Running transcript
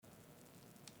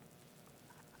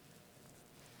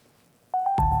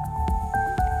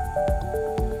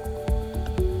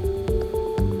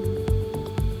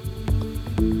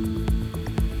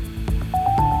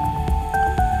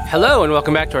Hello and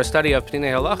welcome back to our study of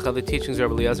Peninei Halacha, the teachings of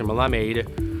Eliezer Melamed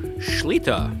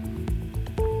Shlita.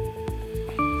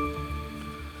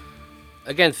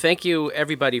 Again, thank you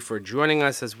everybody for joining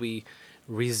us as we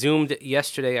resumed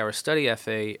yesterday our study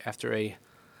after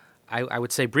I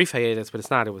would say brief hiatus, but it's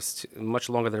not. It was much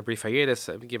longer than a brief hiatus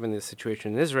given the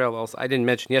situation in Israel. Also, I didn't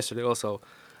mention yesterday also,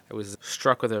 I was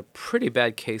struck with a pretty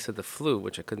bad case of the flu,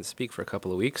 which I couldn't speak for a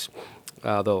couple of weeks,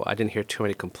 though I didn't hear too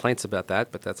many complaints about that,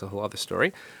 but that's a whole other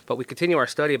story. But we continue our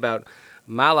study about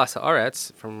Malas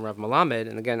Haaretz from Rav Melamed,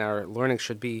 and again, our learning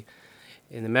should be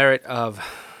in the merit of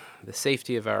the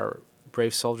safety of our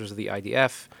brave soldiers of the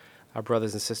IDF, our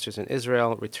brothers and sisters in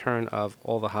Israel, return of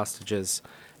all the hostages,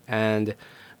 and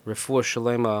Refuah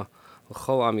Shalema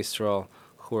L'chol Am Yisrael,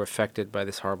 who were affected by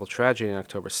this horrible tragedy on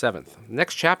October 7th.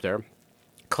 Next chapter,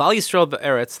 Klal Yisrael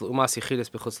be'eretz l'umas yichidus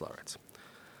b'chutz la'aretz.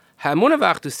 Ha'emunah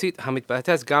v'achdusit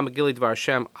hamitbates gam b'gili dvar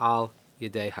Hashem al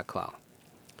yedei haklal.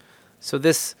 So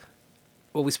this,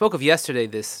 what we spoke of yesterday,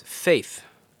 this faith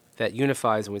that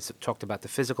unifies, and we talked about the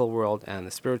physical world and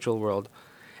the spiritual world,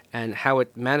 and how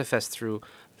it manifests through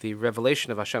the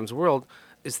revelation of Hashem's world,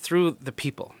 is through the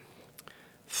people,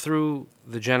 through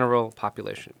the general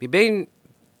population. B'nei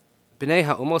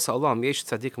ha'umos ha'olam yesh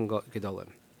tzadikim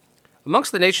gedolim.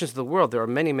 Amongst the nations of the world, there are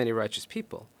many, many righteous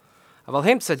people. Aval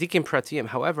hem tzadikim pratiyim.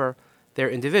 However, they're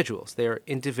individuals. They are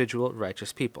individual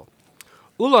righteous people.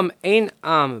 Ulam ein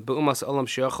am be'umas ha'olam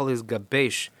she'achol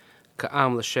izgabesh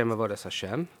ka'am l'shem avodas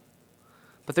Hashem.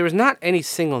 But there is not any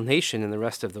single nation in the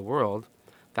rest of the world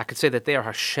that could say that they are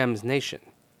Hashem's nation.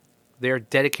 They are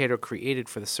dedicated or created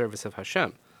for the service of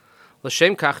Hashem.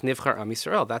 L'shem kach nivchar am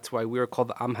Yisrael. That's why we are called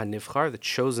the Am HaNivchar, the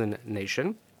chosen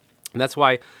nation. And that's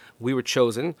why we were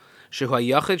chosen, shehu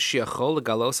hayachid she'achol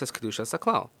legalos es kedushas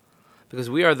haklal, because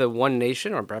we are the one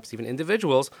nation, or perhaps even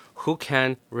individuals, who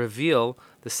can reveal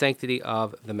the sanctity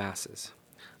of the masses.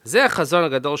 Zeh chazon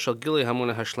hagadol shel gilui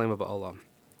hamunah hashlema ba'olam.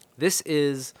 This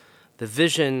is the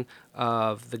vision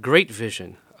of the great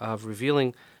vision of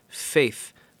revealing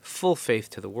faith, full faith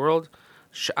to the world.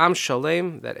 Sh'am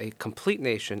shalem, that a complete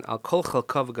nation, al kol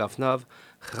chalkav v'gavnav,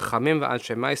 chachamim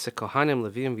v'anshe ma'aseh kohanim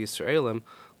levim v'yisraelim,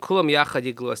 kulam yachad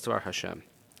yiglu es dvar Hashem.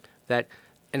 That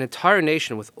an entire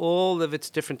nation with all of its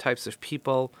different types of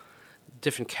people,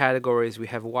 different categories, we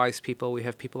have wise people, we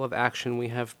have people of action, we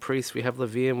have priests, we have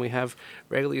Leviim, we have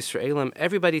regular Yisraelim,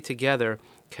 everybody together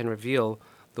can reveal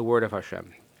the word of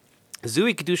Hashem.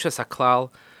 Zui kedushas haklal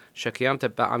shekiyamta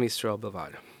ba'am Yisrael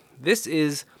bavad. This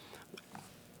is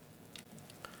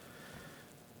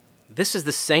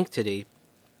the sanctity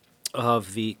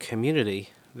of the community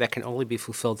that can only be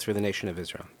fulfilled through the nation of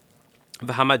Israel. And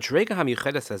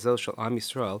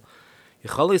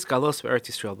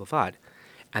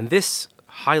this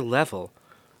high level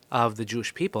of the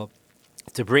Jewish people,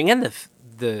 to bring in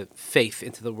the faith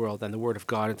into the world and the word of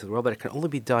God into the world, but it can only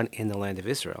be done in the land of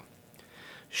Israel.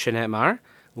 Shenemar,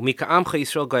 we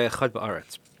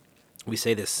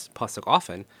say this pasuk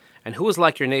often, and who is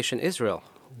like your nation Israel?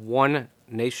 One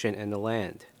nation in the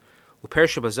land.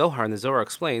 Upersha b'Zohar, and the Zohar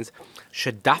explains,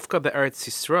 Shedafka be'eretz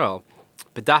Yisrael,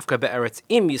 bedafka be'eretz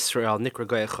im Yisrael, nikra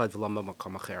goy echad v'lam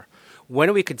b'makom acher. When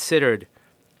are we considered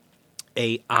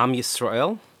a Am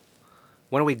Yisrael?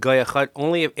 When are we goy echad?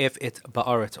 Only if it's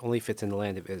ba'aretz, only if it's in the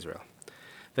land of Israel.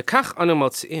 V'kach anu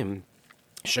motziim,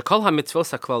 shekol ha-mitzvos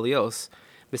ha-klalios,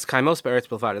 miskaimos be'eretz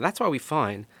b'lvad. And that's why we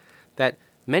find that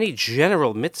many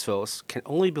general mitzvos can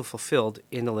only be fulfilled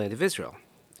in the land of Israel.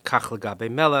 Kach legabe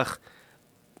melech,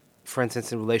 for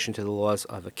instance, in relation to the laws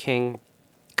of a king,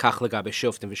 kach legabe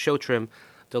shoftim v'shotrim,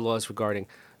 the laws regarding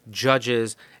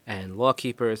judges and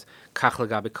lawkeepers, kach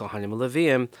legabe kohanim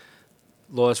leviim,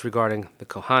 laws regarding the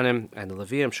kohanim and the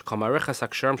leviim, shekol marechas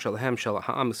haksharim shalahem shel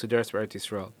ha'am mesuderes b'eretz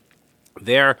Yisrael.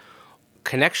 Their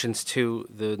connections to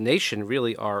the nation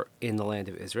really are in the land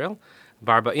of Israel.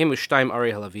 Barba'im u'shtaim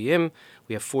ari halaviyim,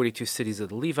 we have 42 cities of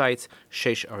the Levites.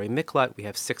 Sheish ari miklat, we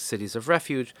have 6 cities of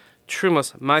refuge.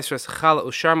 Trumos, maasros, chala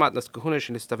u'shar matnas kahunish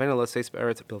and istavena l'seis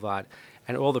be'eretz bilvad,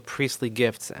 and all the priestly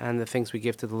gifts and the things we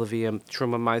give to the Levium,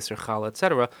 truma, maaser, chala,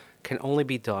 etc., can only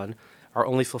be done, are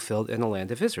only fulfilled in the land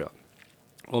of Israel.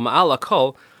 U'ma'al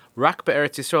hakol, rak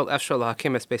be'eretz Yisrael efshar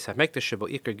lahakim es beis hamikdash shebo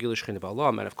ikar gilush chine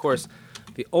ba'olam, and of course,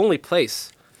 the only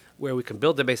place where we can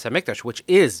build the Beis HaMikdash, which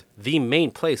is the main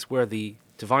place where the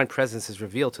divine presence is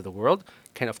revealed to the world,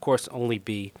 can of course only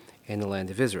be in the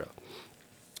land of Israel.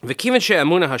 And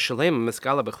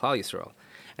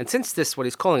since this, what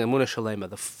he's calling Emunah Shalema,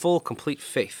 the full, complete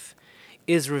faith,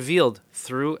 is revealed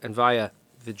through and via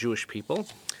the Jewish people,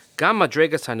 Gam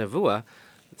Madregas HaNevuah,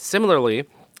 similarly,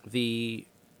 the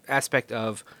aspect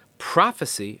of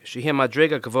prophecy, Shehia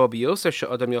Madrega Gavo B'Yoser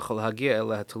She'adam Yochel Hagia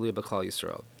Eleh Tuluya B'Klal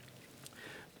Yisrael.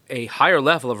 a higher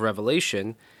level of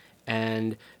revelation,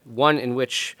 and one in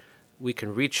which we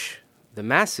can reach the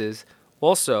masses,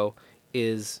 also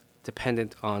is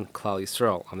dependent on Klal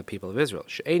Yisrael, on the people of Israel.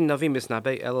 She'ein navi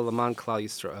misnabeh ela laman Klal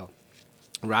Yisrael.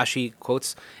 Rashi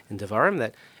quotes in Devarim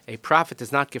that a prophet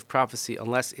does not give prophecy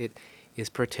unless it is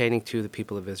pertaining to the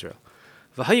people of Israel.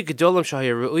 V'hayu gedolim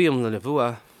shahayu re'uyim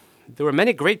lenevuah. There were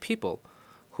many great people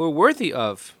who were worthy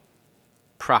of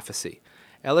prophecy.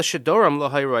 Ela shedoram lo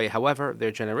hayroi. However,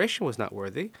 their generation was not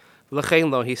worthy.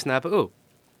 L'chein lo hisnabeu.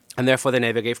 And therefore they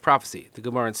never gave prophecy. The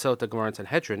Gemara in Sot, the Gemara in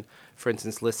Sanhedrin, for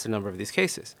instance, lists a number of these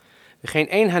cases. V'chein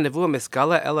ein hanevuah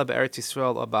misgala ela be'eretz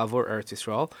Yisrael or ba'avur eretz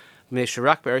Yisrael.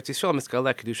 Me'shirak be'eretz Yisrael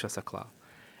misgala kedushas haklal.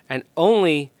 And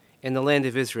only in the land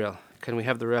of Israel can we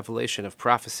have the revelation of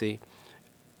prophecy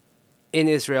in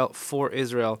Israel, for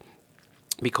Israel,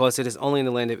 because it is only in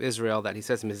the land of Israel that he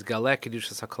says, Mizgaleh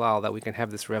Kedushas HaKlal, that we can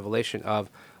have this revelation of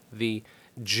the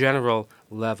general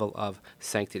level of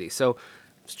sanctity. So,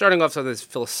 starting off with this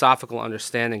philosophical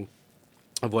understanding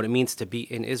of what it means to be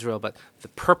in Israel, but the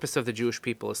purpose of the Jewish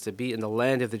people is to be in the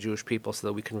land of the Jewish people so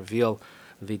that we can reveal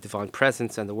the divine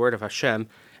presence and the word of Hashem,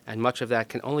 and much of that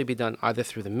can only be done either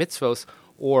through the mitzvos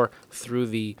or through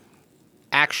the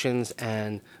actions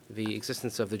and the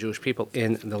existence of the Jewish people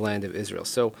in the land of Israel.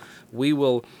 So we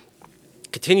will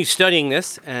continue studying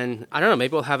this, and I don't know,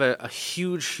 maybe we'll have a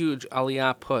huge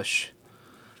aliyah push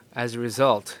as a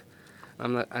result.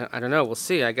 I don't know, we'll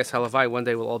see. I guess Halavai one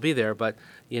day we'll all be there, but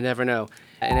you never know.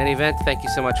 In any event, thank you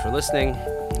so much for listening.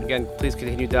 Again, please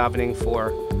continue davening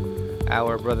for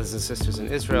our brothers and sisters in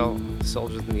Israel,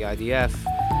 soldiers in the IDF,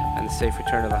 and the safe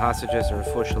return of the hostages, and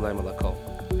Refuah Shalem Alakol.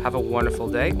 Have a wonderful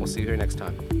day. We'll see you here next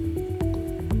time.